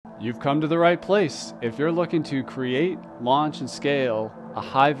You've come to the right place if you're looking to create, launch, and scale a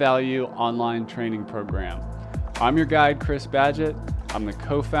high-value online training program. I'm your guide, Chris Badgett. I'm the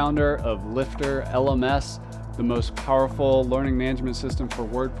co-founder of Lifter LMS, the most powerful learning management system for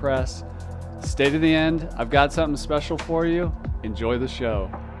WordPress. Stay to the end. I've got something special for you. Enjoy the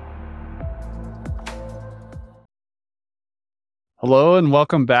show. Hello and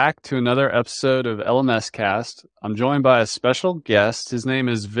welcome back to another episode of LMS Cast. I'm joined by a special guest. His name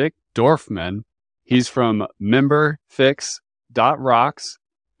is Vic Dorfman. He's from MemberHost.rocks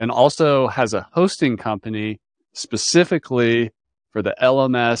and also has a hosting company specifically for the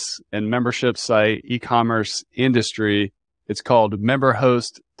LMS and membership site e-commerce industry. It's called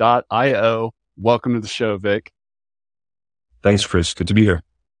MemberHost.io. Welcome to the show, Vic. Thanks, Chris. Good to be here.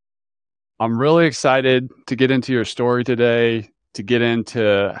 I'm really excited to get into your story today, to get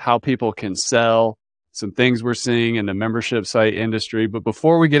into how people can sell, some things we're seeing in the membership site industry. But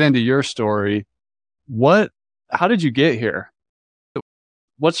before we get into your story, how did you get here?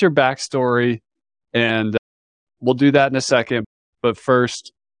 What's your backstory? And we'll do that in a second. But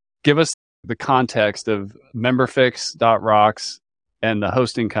first, give us the context of MemberFix.rocks and the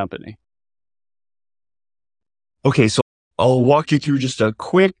hosting company. Okay, so I'll walk you through just a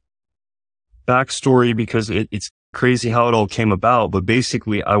quick backstory because it's crazy how it all came about. But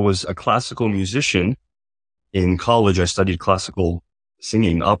basically, I was a classical musician in college. I studied classical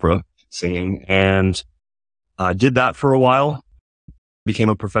singing, opera singing, and I did that for a while. Became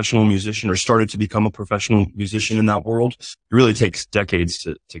a professional musician, or started to become a professional musician in that world. It really takes decades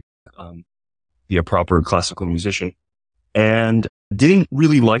to be a proper classical musician, and didn't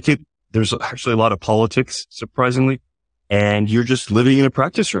really like it. There's actually a lot of politics, surprisingly, and you're just living in a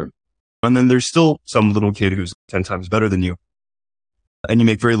practice room. And then there's still some little kid who's 10 times better than you, and you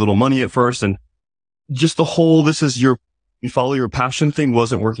make very little money at first. And just the whole, you follow your passion thing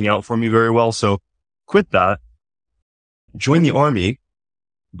wasn't working out for me very well. So quit that, joined the army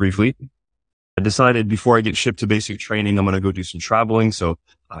briefly. I decided before I get shipped to basic training, I'm going to go do some traveling. So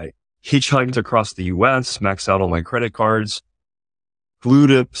I hitchhiked across the US, maxed out all my credit cards, flew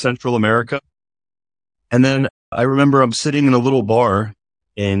to Central America. And then I remember I'm sitting in a little bar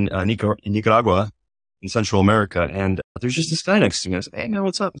in Nicaragua, in Central America. And there's just this guy next to me. I said, "Hey man,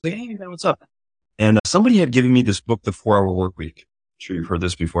 what's up?" I was like, "Hey man, what's up?" And somebody had given me this book, The 4-Hour Workweek. I'm sure you've heard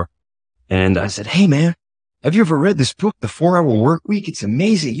this before. And I said, "Hey man, have you ever read this book, The 4-Hour Workweek? It's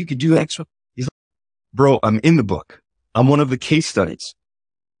amazing. You could do extra." He's like, "Bro, I'm in the book. I'm one of the case studies."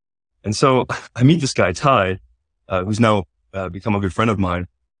 And so I meet this guy, Ty, who's now become a good friend of mine.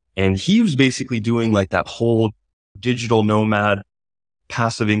 And he was basically doing like that whole digital nomad,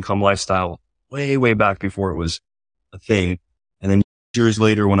 passive income lifestyle way, way back before it was a thing. And then years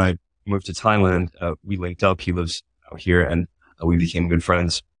later, when I moved to Thailand, we linked up. He lives out here, and we became good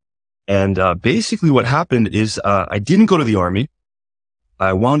friends. And basically what happened is I didn't go to the army.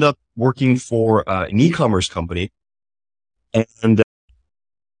 I wound up working for an e-commerce company, and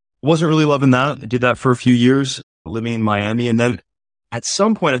wasn't really loving that. I did that for a few years, living in Miami. And then at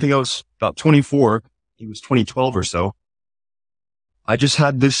some point, I think I was about 24, it was 2012 or so, I just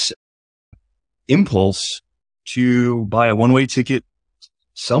had this impulse to buy a one-way ticket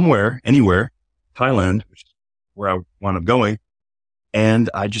somewhere, anywhere, Thailand, which is where I wound up going. And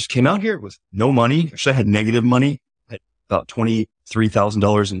I just came out here with no money. Actually, I had negative money. I had about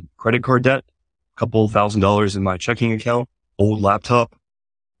 $23,000 in credit card debt, a couple $1,000s in my checking account, old laptop.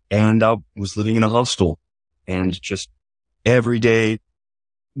 And I was living in a hostel, and just every day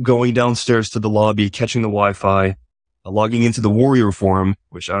going downstairs to the lobby, catching the Wi-Fi, logging into the Warrior Forum,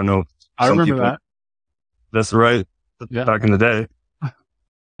 which I don't know. I remember that. That's right. Yeah. Back in the day.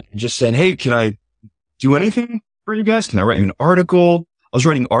 Just saying, "Hey, can I do anything for you guys? Can I write you an article?" I was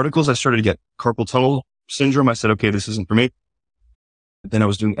writing articles. I started to get carpal tunnel syndrome. I said, "Okay, this isn't for me." Then I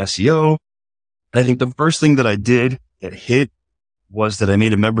was doing SEO. And I think the first thing that I did that hit was that I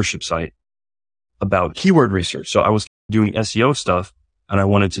made a membership site about keyword research. So I was doing SEO stuff, and I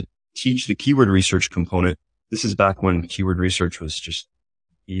wanted to teach the keyword research component. This is back when keyword research was just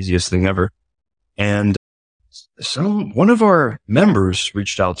the easiest thing ever. And one of our members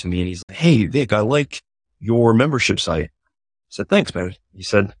reached out to me, and he's like, "Hey, Vic, I like your membership site." I said, "Thanks, man." He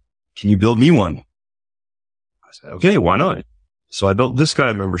said, "Can you build me one?" I said, "Okay, why not?" So I built this guy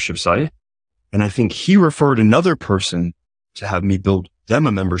a membership site, and I think he referred another person to have me build them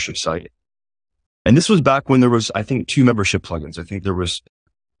a membership site. And this was back when there was, I think, 2 membership plugins. I think there were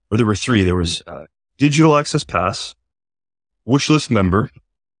 3. There was Digital Access Pass, Wishlist Member,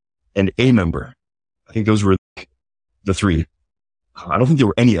 and A Member. I think those were the 3. I don't think there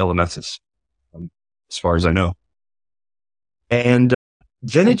were any LMSs, as far as I know. And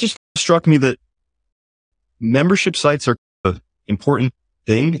then it just struck me that membership sites are an important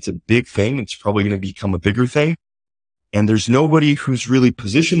thing. It's a big thing. It's probably going to become a bigger thing. And there's nobody who's really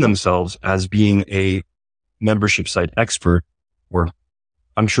positioned themselves as being a membership site expert, or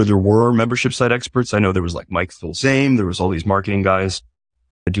I'm sure there were membership site experts. I know there was like Mike Filzame. There was all these marketing guys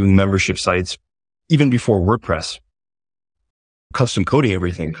doing membership sites even before WordPress, custom coding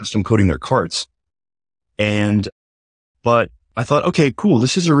everything, custom coding their carts. But I thought, okay, cool.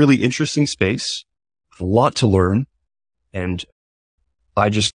 This is a really interesting space, a lot to learn. And I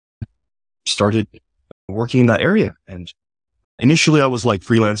just started working in that area. And initially I was like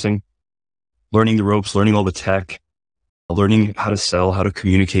freelancing, learning the ropes, learning all the tech, learning how to sell, how to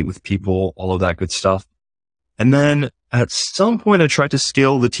communicate with people, all of that good stuff. And then at some point I tried to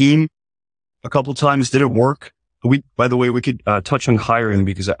scale the team a couple of times, didn't work. By the way, we could touch on hiring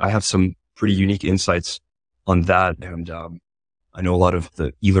because I have some pretty unique insights on that. And I know a lot of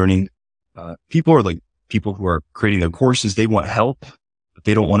the e-learning people, or like people who are creating their courses, they want help, but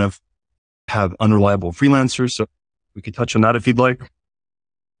they don't want to have unreliable freelancers. So we could touch on that if you'd like.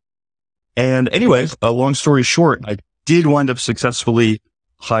 And anyway, a long story short, I did wind up successfully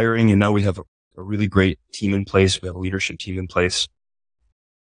hiring, and now we have a really great team in place. We have a leadership team in place.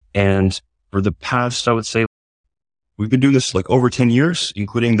 And for the past, I would say, we've been doing this like over 10 years,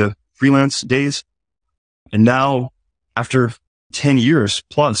 including the freelance days. And now after 10 years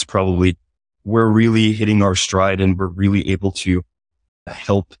plus, probably, we're really hitting our stride, and we're really able to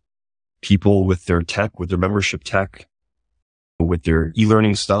help people with their tech, with their membership tech, with their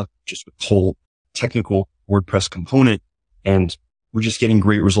e-learning stuff, just with the whole technical WordPress component. And we're just getting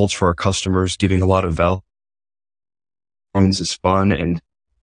great results for our customers, giving a lot of value. This is fun and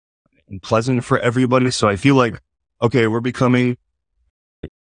pleasant for everybody. So I feel like, okay, we're becoming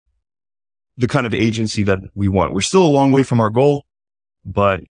the kind of agency that we want. We're still a long way from our goal,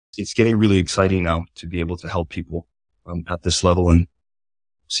 but it's getting really exciting now to be able to help people at this level and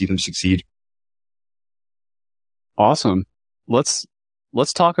see them succeed. Awesome. Let's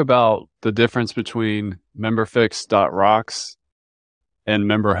talk about the difference between memberfix.rocks and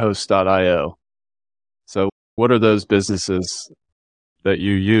memberhost.io. So what are those businesses that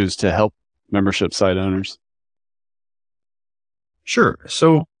you use to help membership site owners? Sure.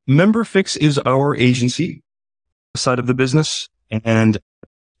 So MemberFix is our agency side of the business, and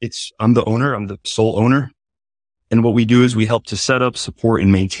I'm the owner. I'm the sole owner. And what we do is we help to set up, support,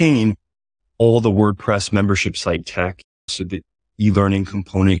 and maintain all the WordPress membership site tech. So the e-learning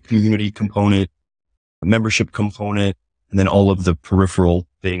component, community component, membership component, and then all of the peripheral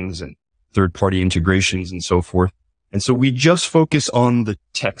things and third-party integrations and so forth. And so we just focus on the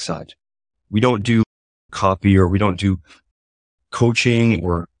tech side. We don't do copy, or we don't do coaching,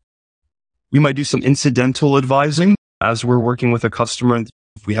 or we might do some incidental advising as we're working with a customer.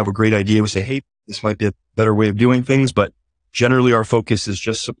 If we have a great idea, we say, hey, this might be a better way of doing things. But generally our focus is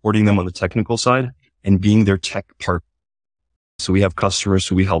just supporting them on the technical side and being their tech partner. So we have customers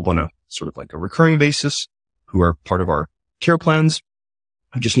who we help on a sort of like a recurring basis, who are part of our care plans,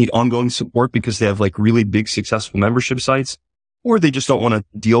 who just need ongoing support because they have like really big successful membership sites, or they just don't want to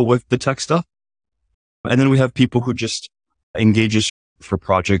deal with the tech stuff. And then we have people who just engage us for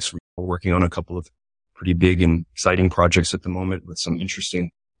projects. We're working on a couple of pretty big and exciting projects at the moment with some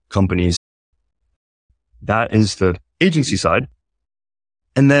interesting companies. That is the agency side.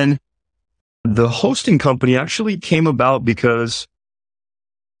 And then the hosting company actually came about because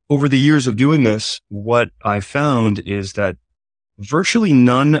over the years of doing this, what I found is that virtually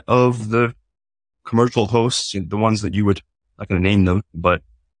none of the commercial hosts, the ones that you would, I'm not going to name them, but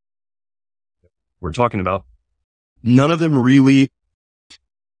we're talking about, none of them really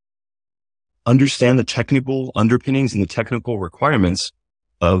understand the technical underpinnings and the technical requirements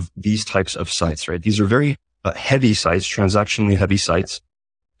of these types of sites, right? These are very heavy sites, transactionally heavy sites.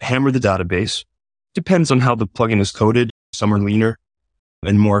 Hammer the database. Depends on how the plugin is coded. Some are leaner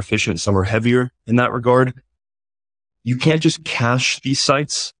and more efficient. Some are heavier in that regard. You can't just cache these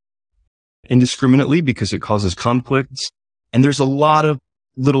sites indiscriminately because it causes conflicts. And there's a lot of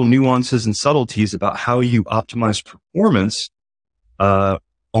little nuances and subtleties about how you optimize performance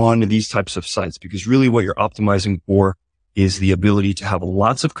on these types of sites, because really what you're optimizing for is the ability to have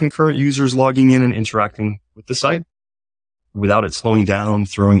lots of concurrent users logging in and interacting with the site without it slowing down,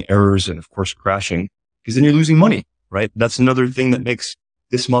 throwing errors, and of course crashing, because then you're losing money, right? That's another thing that makes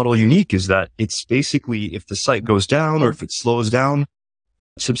this model unique, is that it's basically, if the site goes down or if it slows down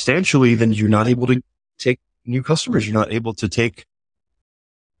substantially, then you're not able to take new customers. You're not able to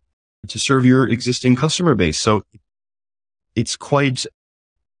serve your existing customer base. So it's quite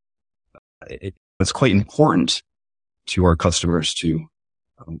important to our customers to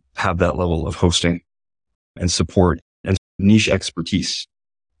have that level of hosting and support and niche expertise.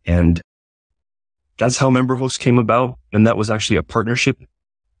 And that's how MemberHost came about. And that was actually a partnership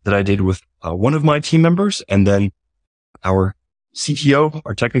that I did with one of my team members. And then our CTO,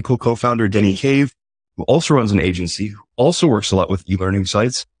 our technical co-founder, Denny Cave, who also runs an agency, who also works a lot with e-learning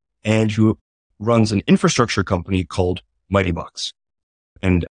sites, and who runs an infrastructure company called MightyBox.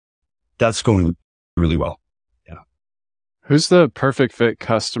 And that's going really well. Yeah. Who's the perfect fit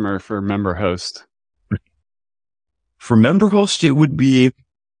customer for MemberHost? For MemberHost, it would be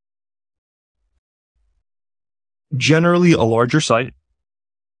generally a larger site,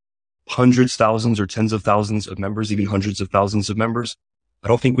 hundreds, thousands, or tens of thousands of members, even hundreds of thousands of members. I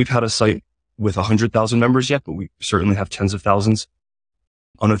don't think we've had a site with 100,000 members yet, but we certainly have tens of thousands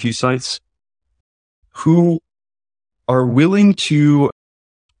on a few sites who are willing to,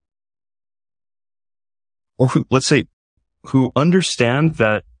 or who, let's say, who understand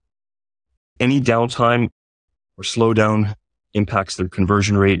that any downtime or slowdown impacts their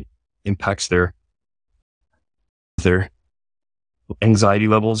conversion rate, impacts their anxiety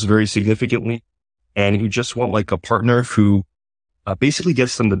levels very significantly, and who just want like a partner who basically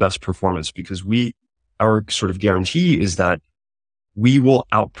gets them the best performance, because our sort of guarantee is that we will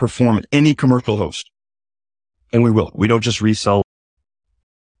outperform any commercial host. And we will. We don't just resell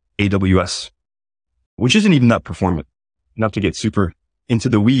AWS, which isn't even that performant. Not to get super into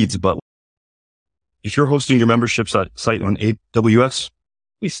the weeds, but if you're hosting your membership site on AWS,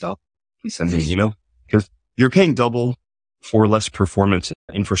 please stop. Please send me an email, because you're paying double for less performant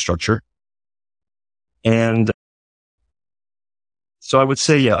infrastructure. And so I would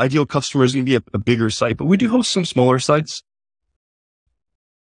say, yeah, ideal customer is going to be a bigger site, but we do host some smaller sites.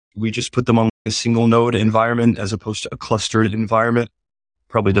 We just put them on a single node environment as opposed to a clustered environment.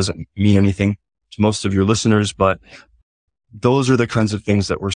 Probably doesn't mean anything to most of your listeners, but those are the kinds of things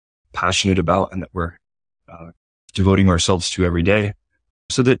that we're passionate about and that we're devoting ourselves to every day,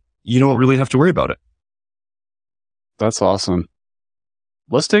 so that you don't really have to worry about it. That's awesome.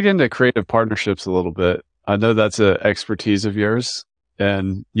 Let's dig into creative partnerships a little bit. I know that's an expertise of yours,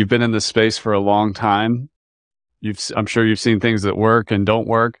 and you've been in this space for a long time. I'm sure you've seen things that work and don't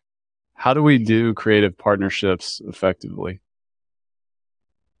work. How do we do creative partnerships effectively?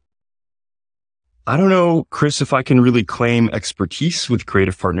 I don't know, Chris, if I can really claim expertise with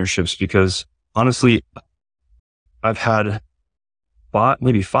creative partnerships, because honestly, I've had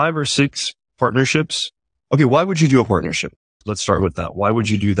maybe 5 or 6 partnerships. Okay, why would you do a partnership? Let's start with that. Why would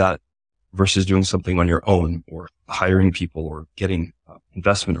you do that versus doing something on your own, or hiring people, or getting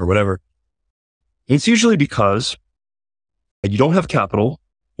investment or whatever? It's usually because you don't have capital,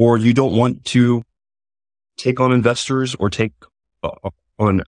 or you don't want to take on investors or take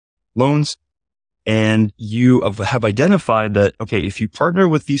on loans. And you have identified that, okay, if you partner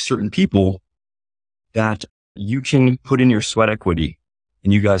with these certain people, that you can put in your sweat equity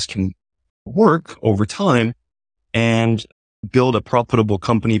and you guys can work over time and build a profitable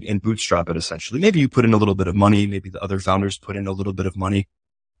company and bootstrap it essentially. Maybe you put in a little bit of money, maybe the other founders put in a little bit of money,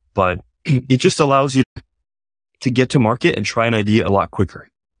 but it just allows you to get to market and try an idea a lot quicker.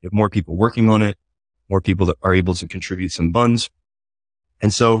 You have more people working on it, more people that are able to contribute some funds.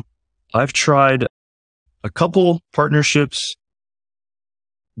 And so I've tried a couple partnerships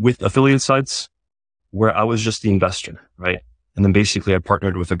with affiliate sites where I was just the investor, right? And then basically I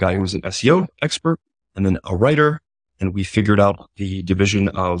partnered with a guy who was an SEO expert and then a writer, and we figured out the division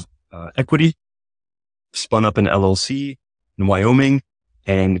of equity, spun up an LLC in Wyoming,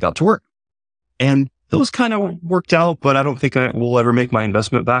 and got to work. And those kind of worked out, but I don't think I will ever make my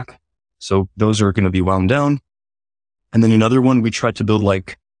investment back. So those are going to be wound down. And then another one, we tried to build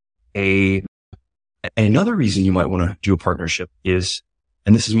like another reason you might want to do a partnership is,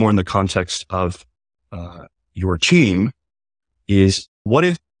 and this is more in the context of your team, is what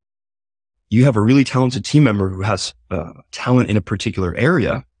if you have a really talented team member who has talent in a particular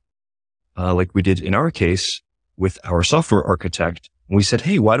area, like we did in our case with our software architect. And we said,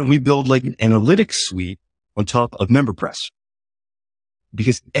 hey, why don't we build like an analytics suite on top of MemberPress?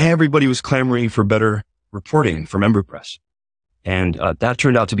 Because everybody was clamoring for better reporting for MemberPress. And that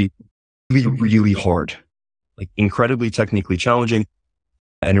turned out to be really, really hard, like incredibly technically challenging.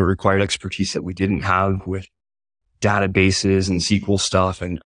 And it required expertise that we didn't have with databases and SQL stuff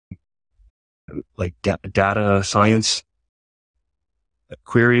and like data science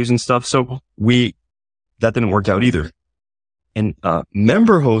queries and stuff. So that didn't work out either. And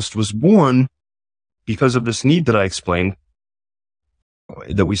MemberHost was born because of this need that I explained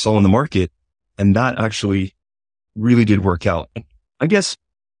that we saw in the market. And that actually really did work out. I guess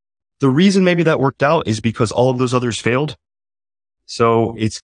the reason maybe that worked out is because all of those others failed. So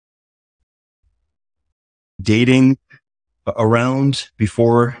it's dating around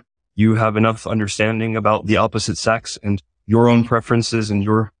before you have enough understanding about the opposite sex and your own preferences and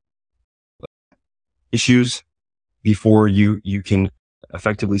your issues before you can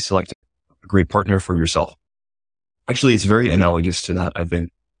effectively select a great partner for yourself. Actually, it's very analogous to that, I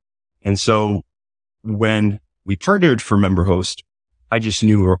think. And so when we partnered for MemberHost, I just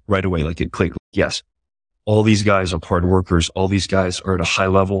knew right away, like it clicked. Yes, all these guys are hard workers. All these guys are at a high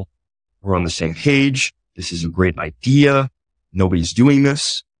level. We're on the same page. This is a great idea. Nobody's doing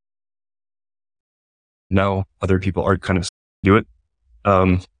this. Now other people are kind of do it.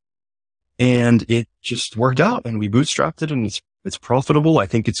 And it just worked out and we bootstrapped it and it's profitable. I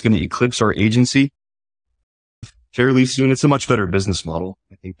think it's going to eclipse our agency fairly soon. It's a much better business model.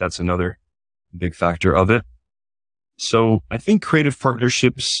 I think that's another big factor of it. So I think creative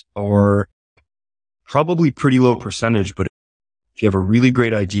partnerships are probably pretty low percentage, but if you have a really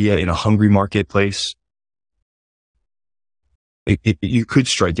great idea in a hungry marketplace, you could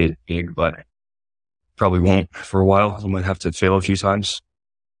strike it big, but probably won't for a while. You might have to fail a few times.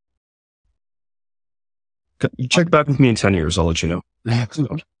 You check back with me in 10 years. I'll let you know.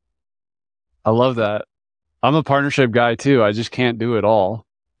 I love that. I'm a partnership guy too. I just can't do it all.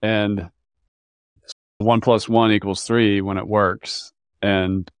 And 1 + 1 = 3 when it works.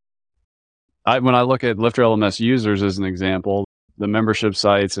 And when I look at Lifter LMS users as an example, the membership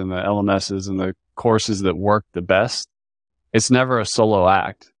sites and the LMSs and the courses that work the best, it's never a solo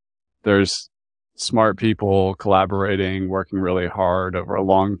act. There's smart people collaborating, working really hard over a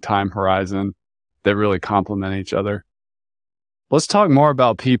long time horizon that really complement each other. Let's talk more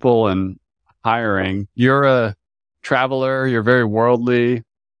about people and hiring. You're a traveler. You're very worldly.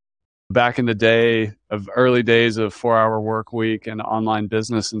 Back in the day of early days of 4-hour work week and online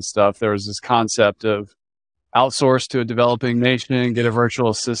business and stuff, there was this concept of outsource to a developing nation, get a virtual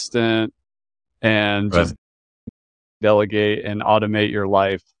assistant, and just delegate and automate your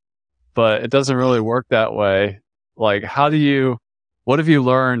life. But it doesn't really work that way. Like, what have you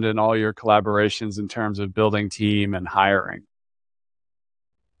learned in all your collaborations in terms of building team and hiring?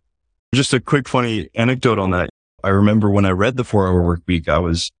 Just a quick funny anecdote on that. I remember when I read the 4-hour work week,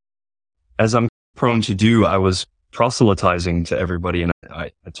 as I'm prone to do, I was proselytizing to everybody. And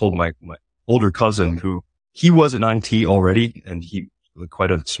I told my older cousin he was at 9T already and he was quite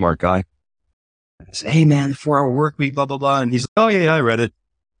a smart guy. I said, hey man, 4-hour work week, blah, blah, blah. And he's like, oh yeah, I read it.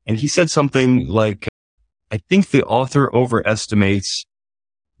 And he said something like, I think the author overestimates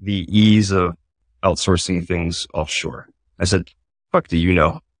the ease of outsourcing things offshore. I said, fuck do you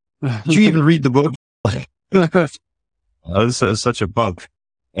know? Did you even read the book? This is such a bug.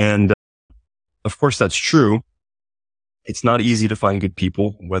 And of course, that's true. It's not easy to find good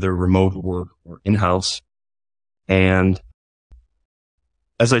people, whether remote or in-house. And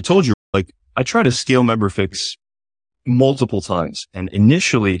as I told you, like I try to scale MemberFix multiple times. And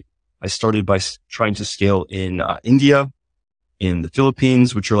initially, I started by trying to scale in India, in the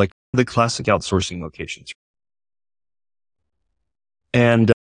Philippines, which are like the classic outsourcing locations.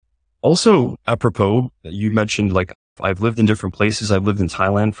 And also, apropos, you mentioned like I've lived in different places. I've lived in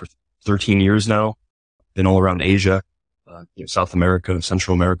Thailand for 13 years now, been all around Asia, South America,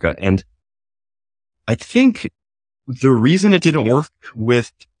 Central America. And I think the reason it didn't work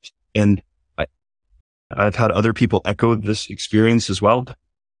and I've had other people echo this experience as well.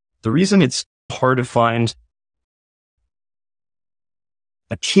 The reason it's hard to find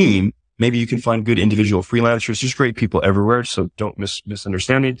a team, maybe you can find good individual freelancers, there's great people everywhere, so don't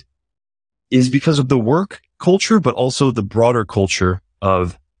misunderstand me, is because of the work culture, but also the broader culture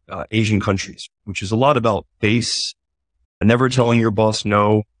of Asian countries, which is a lot about base, never telling your boss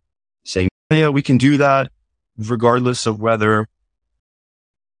no, saying, yeah, we can do that, regardless of whether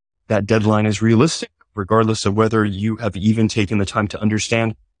that deadline is realistic, regardless of whether you have even taken the time to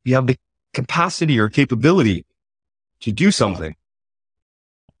understand you have the capacity or capability to do something.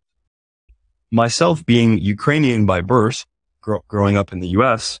 Myself being Ukrainian by birth, growing up in the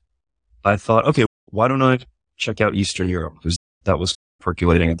US, I thought, okay, why don't I check out Eastern Europe? Because that was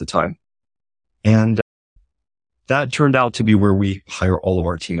percolating at the time. And that turned out to be where we hire all of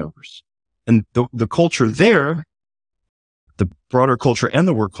our team members. And the culture there, the broader culture and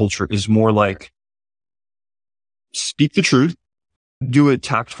the work culture is more like speak the truth, do it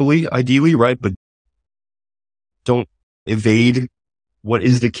tactfully, ideally, right? But don't evade what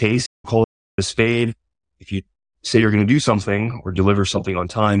is the case. Call it a spade. If you say you're going to do something or deliver something on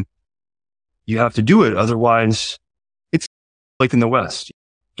time, you have to do it. Otherwise, it's like in the West.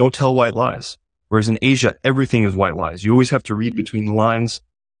 Don't tell white lies. Whereas in Asia, everything is white lies. You always have to read between the lines.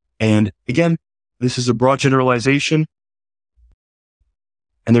 And again, this is a broad generalization.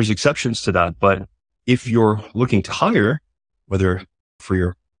 And there's exceptions to that. But if you're looking to hire, whether for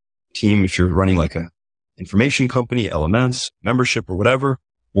your team, if you're running like a information company, LMS, membership or whatever,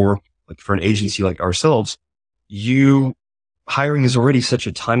 or like for an agency like ourselves, hiring is already such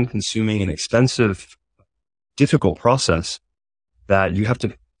a time consuming and expensive, difficult process that you have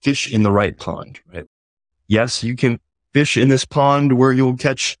to fish in the right pond, right? Yes, you can fish in this pond where you'll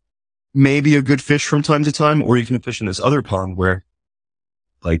catch maybe a good fish from time to time, or you can fish in this other pond where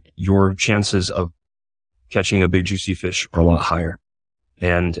like your chances of catching a big juicy fish are a lot higher.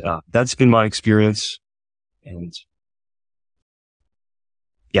 And that's been my experience. And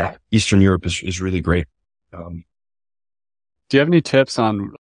yeah, Eastern Europe is really great. Do you have any tips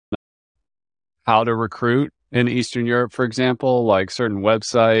on how to recruit in Eastern Europe, for example, like certain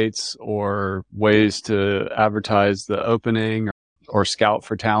websites or ways to advertise the opening or scout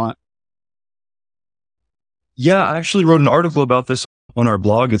for talent? Yeah, I actually wrote an article about this on our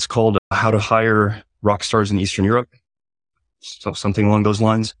blog. It's called How to Hire Rock Stars in Eastern Europe. So something along those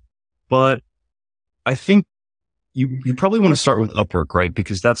lines. But I think you probably want to start with Upwork, right?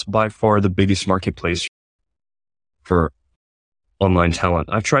 Because that's by far the biggest marketplace for online talent.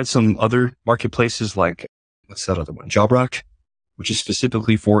 I've tried some other marketplaces like, what's that other one? JobRack, which is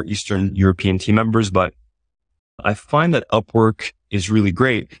specifically for Eastern European team members. But I find that Upwork is really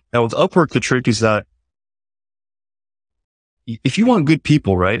great. Now with Upwork, the trick is that if you want good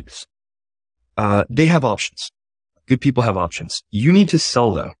people, right? They have options. Good people have options. You need to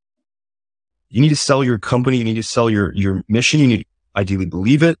sell them. You need to sell your company. You need to sell your mission. You need to ideally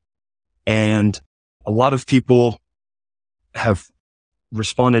believe it. And a lot of people have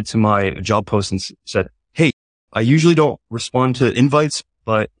responded to my job post and said, hey, I usually don't respond to invites,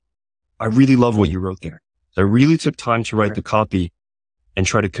 but I really love what you wrote there. So I really took time to write the copy and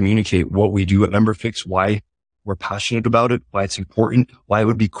try to communicate what we do at MemberFix, why we're passionate about it, why it's important, why it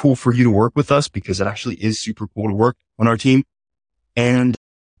would be cool for you to work with us, because it actually is super cool to work on our team. And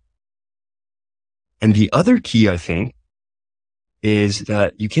the other key, I think, is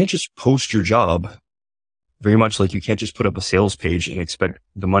that you can't just post your job, very much like you can't just put up a sales page and expect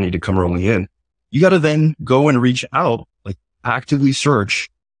the money to come rolling in. You got to then go and reach out, like actively search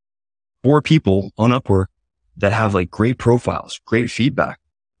for people on Upwork that have like great profiles, great feedback.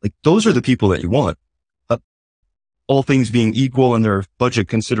 Like those are the people that you want. All things being equal, and there are budget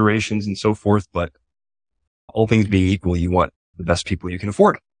considerations and so forth, but all things being equal, you want the best people you can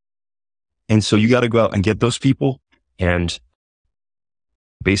afford. And so you got to go out and get those people and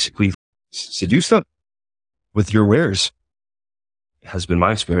basically seduce them with your wares. Has been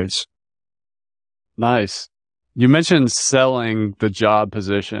my experience. Nice. You mentioned selling the job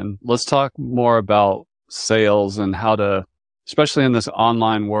position. Let's talk more about sales and how to, especially in this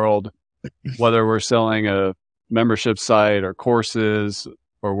online world, whether we're selling a membership site or courses,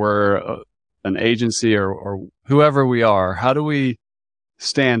 or we're an agency or whoever we are, how do we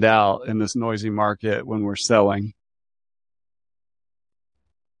stand out in this noisy market when we're selling?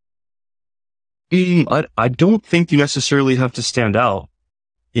 I don't think you necessarily have to stand out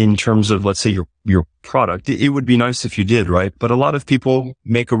in terms of, let's say, your product. It would be nice if you did, right? But a lot of people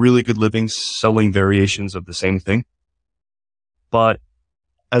make a really good living selling variations of the same thing. But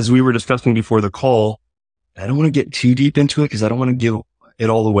as we were discussing before the call, I don't want to get too deep into it because I don't want to give it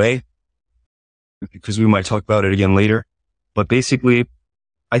all away, because we might talk about it again later. But basically,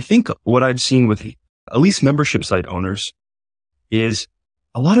 I think what I've seen with at least membership site owners is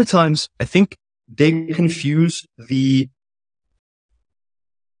a lot of times I think they confuse the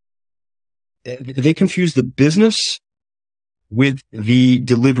business with the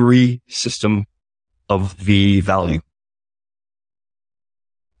delivery system of the value.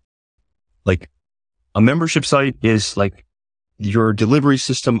 Like a membership site is like your delivery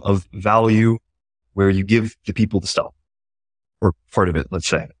system of value where you give the people the stuff, or part of it, let's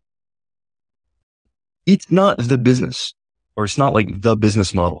say. It's not the business, or it's not like the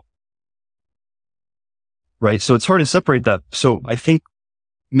business model, right? So it's hard to separate that. So I think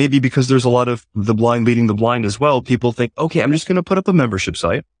maybe because there's a lot of the blind leading the blind as well, people think, okay, I'm just going to put up a membership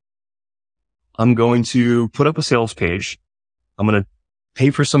site. I'm going to put up a sales page. I'm going to pay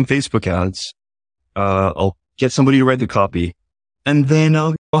for some Facebook ads. I'll get somebody to write the copy, and then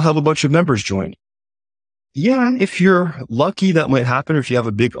I'll have a bunch of members join. Yeah, if you're lucky, that might happen. Or if you have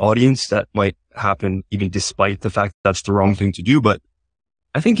a big audience, that might happen, even despite the fact that that's the wrong thing to do. But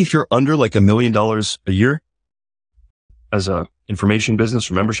I think if you're under like $1 million a year as a information business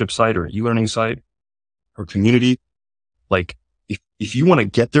or membership site or e-learning site or community, like if you want to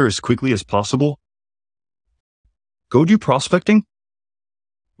get there as quickly as possible, go do prospecting,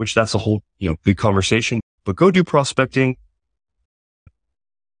 which that's a whole, big conversation, but go do prospecting,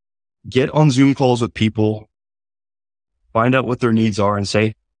 get on Zoom calls with people, find out what their needs are and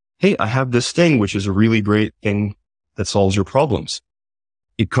say, hey, I have this thing, which is a really great thing that solves your problems.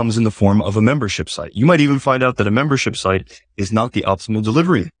 It comes in the form of a membership site. You might even find out that a membership site is not the optimal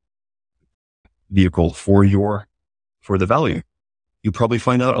delivery vehicle for the value. You probably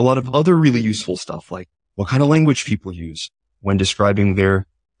find out a lot of other really useful stuff, like what kind of language people use when describing their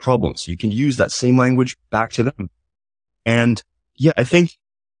problems. You can use that same language back to them. And yeah, I think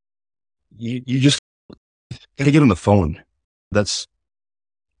you just got to get on the phone. That's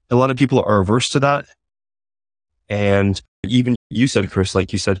a lot of people are averse to that. And even you said, Chris,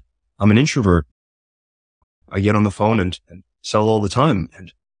 like you said, I'm an introvert. I get on the phone and sell all the time.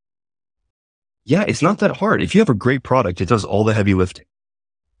 And yeah, it's not that hard. If you have a great product, it does all the heavy lifting.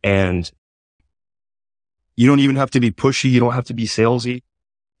 And you don't even have to be pushy. You don't have to be salesy.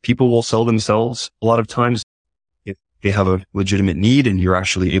 People will sell themselves. A lot of times, if they have a legitimate need and you're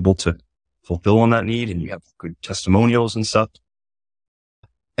actually able to fulfill on that need and you have good testimonials and stuff.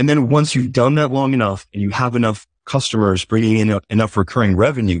 And then once you've done that long enough and you have enough customers bringing in enough recurring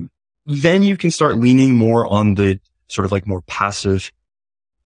revenue, then you can start leaning more on the sort of like more passive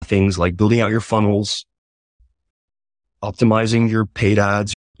things like building out your funnels, optimizing your paid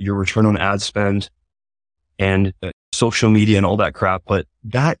ads, your return on ad spend, and social media and all that crap. But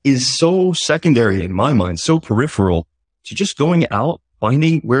that is so secondary in my mind, so peripheral to just going out,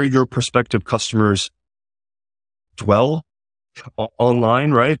 finding where your prospective customers dwell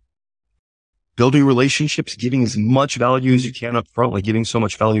online, right? Building relationships, giving as much value as you can up front, like giving so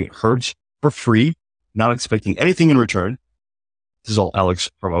much value it hurts for free, not expecting anything in return. This is all Alex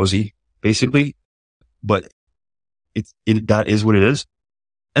Hormozy, basically, but that is what it is.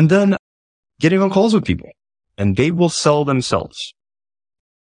 And then getting on calls with people and they will sell themselves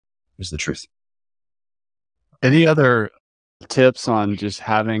is the truth. Any other tips on just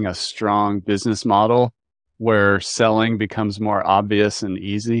having a strong business model where selling becomes more obvious and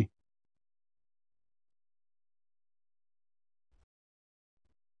easy?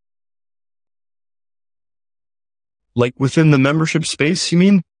 Like within the membership space, you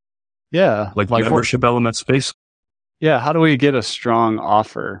mean? Yeah. Like membership element space? Yeah. How do we get a strong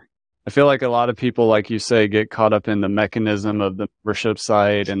offer? I feel like a lot of people, like you say, get caught up in the mechanism of the membership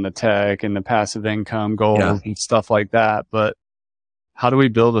site and the tech and the passive income goals and stuff like that. But how do we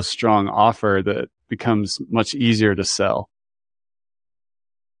build a strong offer that becomes much easier to sell?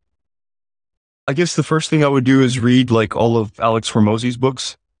 I guess the first thing I would do is read like all of Alex Hormozy's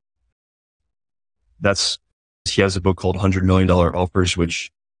books. He has a book called $100 Million Offers,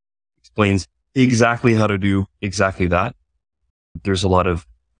 which explains exactly how to do exactly that. There's a lot of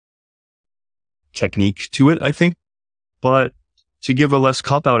technique to it, I think. But to give a less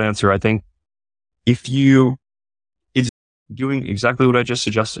cop-out answer, I think it's doing exactly what I just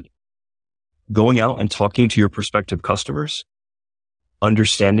suggested. Going out and talking to your prospective customers,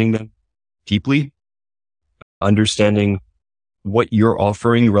 understanding them deeply, understanding what you're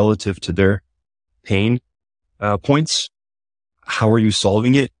offering relative to their pain points. How are you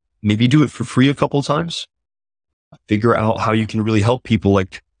solving it? Maybe do it for free a couple times. Figure out how you can really help people.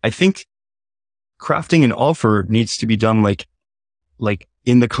 Like, I think crafting an offer needs to be done like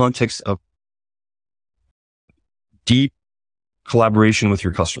in the context of deep collaboration with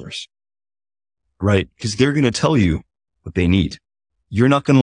your customers, right? Because they're going to tell you what they need. You're not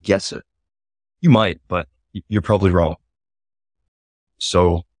going to guess it. You might, but you're probably wrong.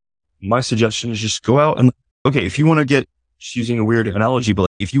 So my suggestion is just go out and, okay, if you want to get, just using a weird analogy, but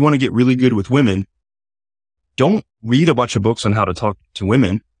if you want to get really good with women, don't read a bunch of books on how to talk to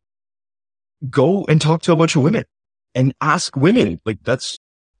women. Go and talk to a bunch of women and ask women. Like that's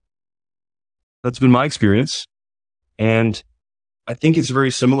been my experience. And I think it's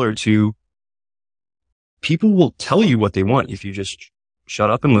very similar to people will tell you what they want if you just shut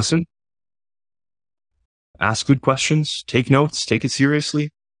up and listen. Ask good questions, take notes, take it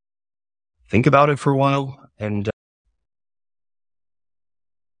seriously, think about it for a while. And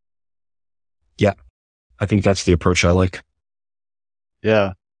yeah, I think that's the approach I like.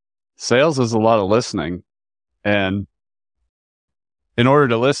 Yeah. Sales is a lot of listening. And in order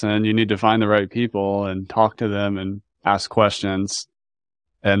to listen, you need to find the right people and talk to them and ask questions.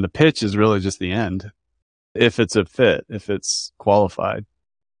 And the pitch is really just the end. If it's a fit, if it's qualified.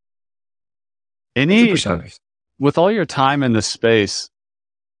 100%. With all your time in this space,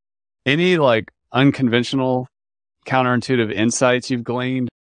 any like unconventional, counterintuitive insights you've gleaned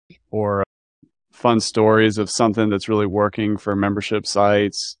or fun stories of something that's really working for membership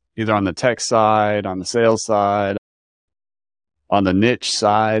sites, either on the tech side, on the sales side, on the niche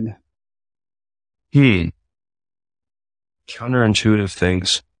side? Counterintuitive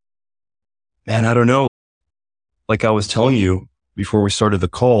things. Man, I don't know. Like I was telling you before we started the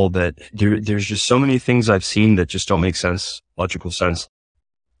call that there's just so many things I've seen that just don't make sense, logical sense.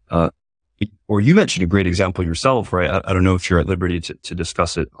 Uh, or you mentioned a great example yourself, right? I don't know if you're at liberty to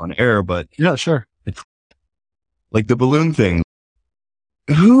discuss it on air, but Yeah, sure. it's like the balloon thing.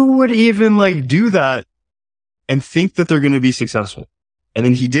 Who would even like do that and think that they're going to be successful? And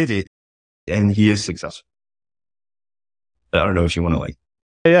then he did it and he is successful. I don't know if you want to like,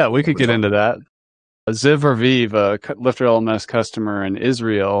 Yeah, we could get into that. Ziv Raviv, a Lifter LMS customer in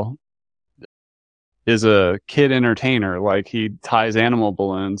Israel, is a kid entertainer. Like he ties animal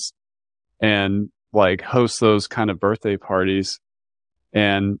balloons and like hosts those kind of birthday parties.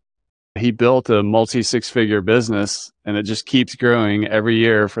 And he built a multi six-figure business, and it just keeps growing every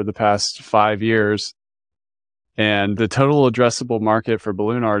year for the past 5 years. And the total addressable market for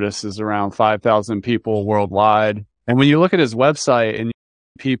balloon artists is around 5,000 people worldwide. And when you look at his website and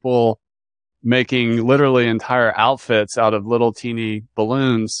people making literally entire outfits out of little teeny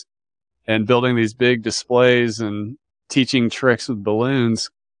balloons and building these big displays and teaching tricks with balloons,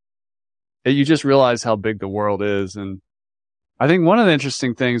 you just realize how big the world is. And I think one of the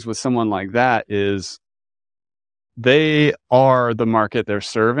interesting things with someone like that is they are the market they're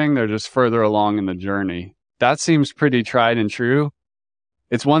serving. They're just further along in the journey. That seems pretty tried and true.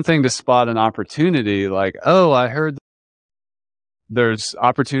 It's one thing to spot an opportunity like, oh, I heard there's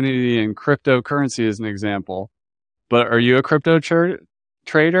opportunity in cryptocurrency as an example. But are you a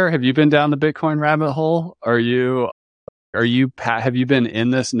trader? Have you been down the Bitcoin rabbit hole? Have you been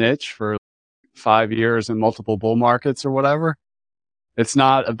in this niche for 5 years in multiple bull markets or whatever? It's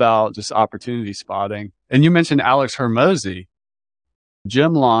not about just opportunity spotting. And you mentioned Alex Hermosi,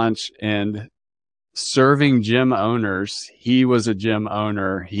 gym launch and serving gym owners. He was a gym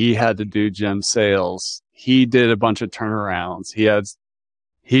owner. He had to do gym sales. He did a bunch of turnarounds.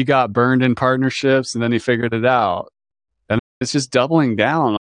 He got burned in partnerships and then he figured it out. And it's just doubling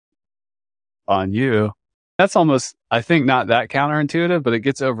down on you. That's almost, I think, not that counterintuitive, but it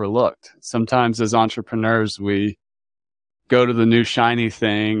gets overlooked. Sometimes as entrepreneurs, we go to the new shiny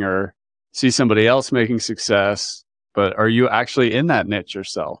thing or see somebody else making success, but are you actually in that niche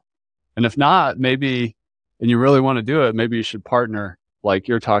yourself? And if not, maybe, and you really want to do it, maybe you should partner like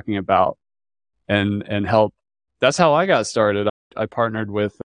you're talking about and help. That's how I got started. I partnered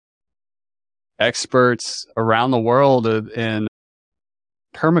with experts around the world in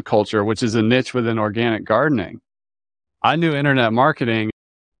permaculture, which is a niche within organic gardening. I knew internet marketing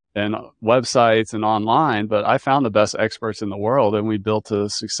and websites and online, but I found the best experts in the world and we built a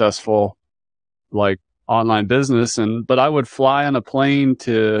successful like online business. But I would fly on a plane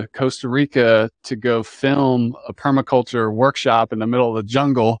to Costa Rica to go film a permaculture workshop in the middle of the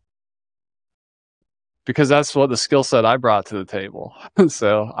jungle because that's what the skill set I brought to the table.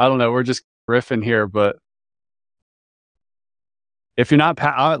 So I don't know, we're just riffing here, but if you're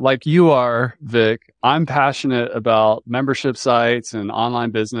not like you are, Vic, I'm passionate about membership sites and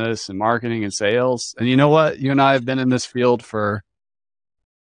online business and marketing and sales. And you know what? You and I have been in this field for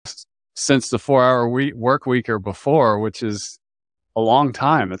since the 4-hour work week or before, which is a long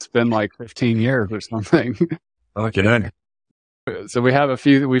time. It's been like 15 years or something. okay. So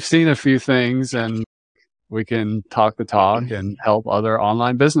we've seen a few things and we can talk the talk and help other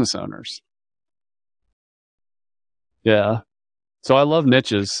online business owners. Yeah. So I love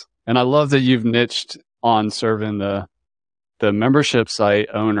niches and I love that you've niched on serving the membership site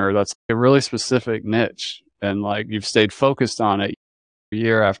owner. That's a really specific niche and like you've stayed focused on it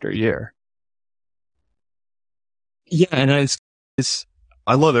year after year. Yeah. And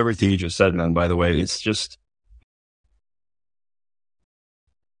I love everything you just said, man, by the way. It's just,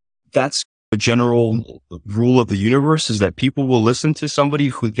 that's the general rule of the universe is that people will listen to somebody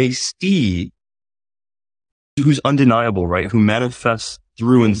who they see who's undeniable, right? Who manifests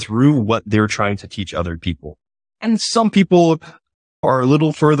through and through what they're trying to teach other people. And some people are a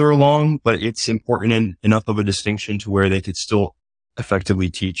little further along, but it's important enough of a distinction to where they could still effectively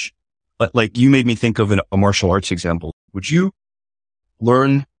teach. But like you made me think of a martial arts example. Would you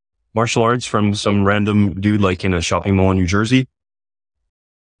learn martial arts from some random dude like in a shopping mall in New Jersey?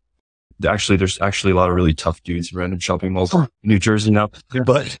 Actually, there's actually a lot of really tough dudes in random shopping malls in New Jersey now, Yeah.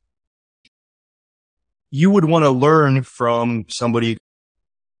 but you would want to learn from somebody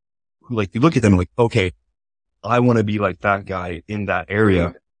who like, you look at them like, okay, I want to be like that guy in that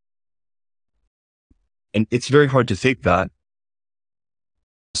area. And it's very hard to fake that.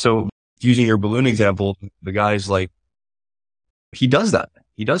 So using your balloon example, the guy's like, he does that.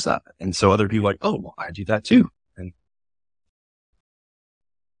 He does that. And so other people are like, oh, well, I do that too. And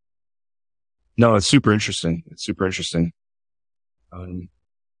no, it's super interesting. It's super interesting.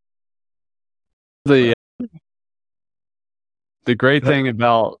 The the great thing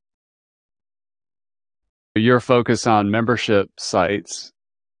about your focus on membership sites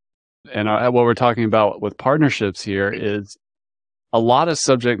and what we're talking about with partnerships here is a lot of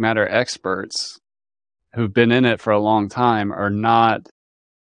subject matter experts who've been in it for a long time are not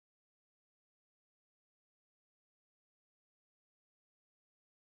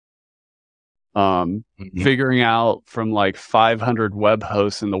figuring out from like 500 web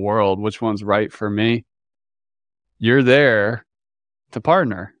hosts in the world which one's right for me. You're there to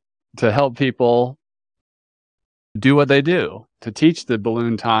partner, to help people do what they do, to teach the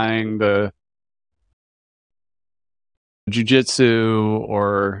balloon tying, the jujitsu,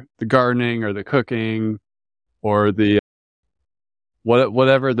 or the gardening, or the cooking, or the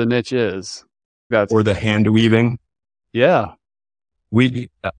whatever the niche is. Or the hand weaving. Yeah.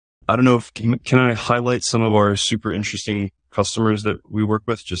 I don't know if, can I highlight some of our super interesting customers that we work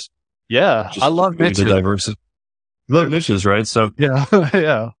with? I love niches. The diversity. Love niches, right? So yeah,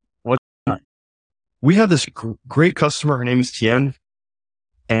 yeah. We have this great customer. Her name is Tian,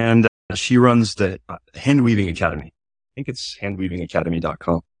 and she runs the Hand Weaving Academy. I think it's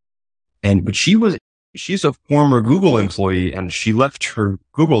handweavingacademy.com. But she's a former Google employee, and she left her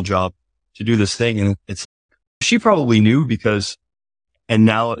Google job to do this thing. And she probably knew and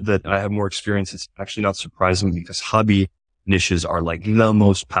now that I have more experience, it's actually not surprising because hobby niches are like the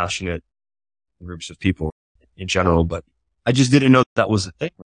most passionate groups of people in general. But I just didn't know that was a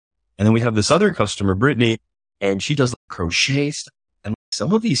thing. And then we have this other customer, Brittany, and she does crochet stuff. And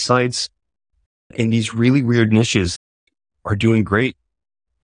some of these sites in these really weird niches are doing great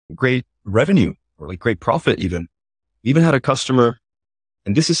revenue or like great profit even. We even had a customer,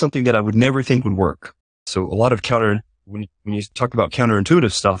 and this is something that I would never think would work. So a lot of when you talk about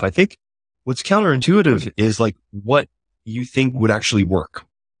counterintuitive stuff, I think what's counterintuitive is like what you think would actually work.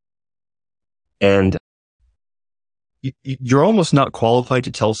 And you're almost not qualified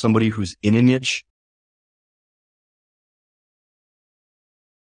to tell somebody who's in a niche.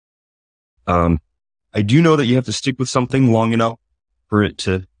 I do know that you have to stick with something long enough for it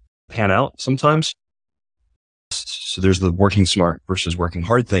to pan out sometimes. So there's the working smart versus working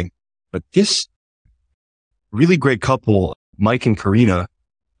hard thing. But this really great couple, Mike and Karina,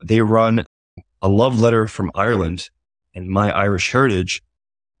 they run a love letter from Ireland and My Irish Heritage.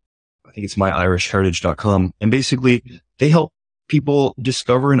 I think it's myirishheritage.com. And basically they help people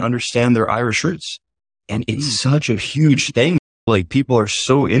discover and understand their Irish roots. And it's such a huge thing. Like people are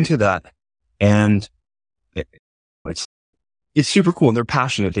so into that. And it's super cool. And they're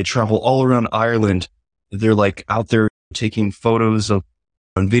passionate. They travel all around Ireland. They're like out there taking photos on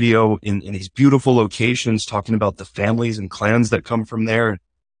video in these beautiful locations, talking about the families and clans that come from there.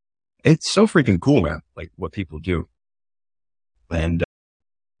 It's so freaking cool, man. Like what people do. And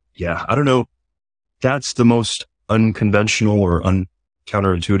yeah, I don't know. That's the most unconventional or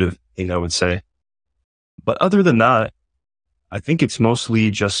counterintuitive thing I would say. But other than that, I think it's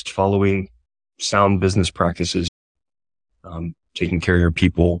mostly just following sound business practices, taking care of your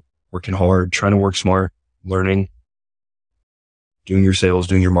people, working hard, trying to work smart, learning, doing your sales,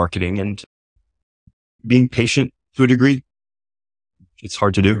 doing your marketing, and being patient to a degree. It's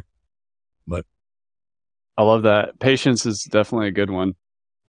hard to do, but I love that. Patience is definitely a good one.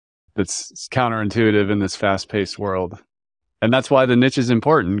 It's counterintuitive in this fast-paced world. And that's why the niche is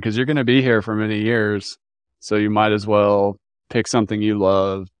important, because you're going to be here for many years. So you might as well pick something you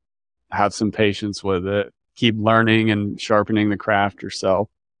love, have some patience with it, keep learning and sharpening the craft yourself.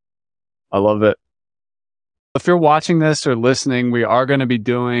 I love it. If you're watching this or listening, we are going to be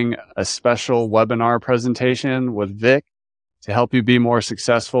doing a special webinar presentation with Vic to help you be more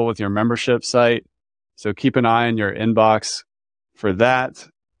successful with your membership site. So keep an eye on your inbox for that.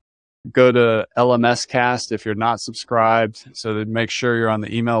 Go to LMS Cast if you're not subscribed, so to make sure you're on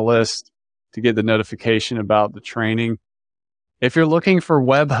the email list to get the notification about the training. If you're looking for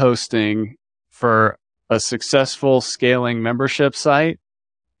web hosting for a successful scaling membership site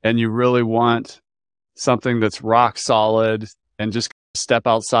and you really want something that's rock solid and just step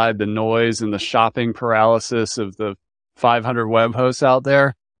outside the noise and the shopping paralysis of the 500 web hosts out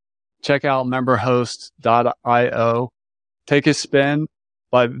there, check out MemberHost.io. Take a spin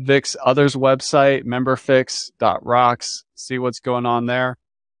by Vic's other's website, memberfix.rocks. See what's going on there.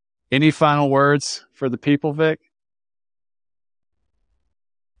 Any final words for the people, Vic?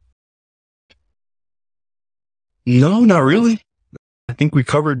 No, not really. I think we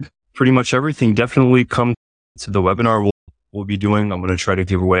covered pretty much everything. Definitely come to the webinar we'll be doing. I'm going to try to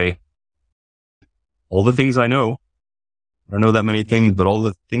give away all the things I know. I don't know that many things, but all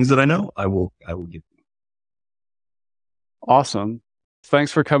the things that I know, I will give. Awesome.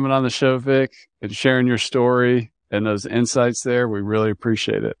 Thanks for coming on the show, Vic, and sharing your story and those insights there. We really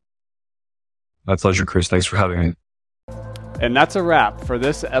appreciate it. My pleasure, Chris. Thanks for having me. And that's a wrap for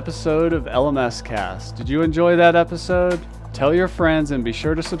this episode of LMS Cast. Did you enjoy that episode? Tell your friends and be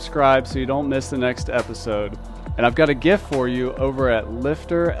sure to subscribe so you don't miss the next episode. And I've got a gift for you over at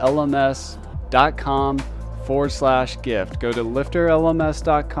lifterlms.com/gift. Go to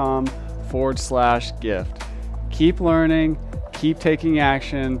lifterlms.com/gift. Keep learning, keep taking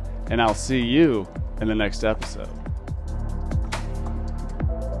action, and I'll see you in the next episode.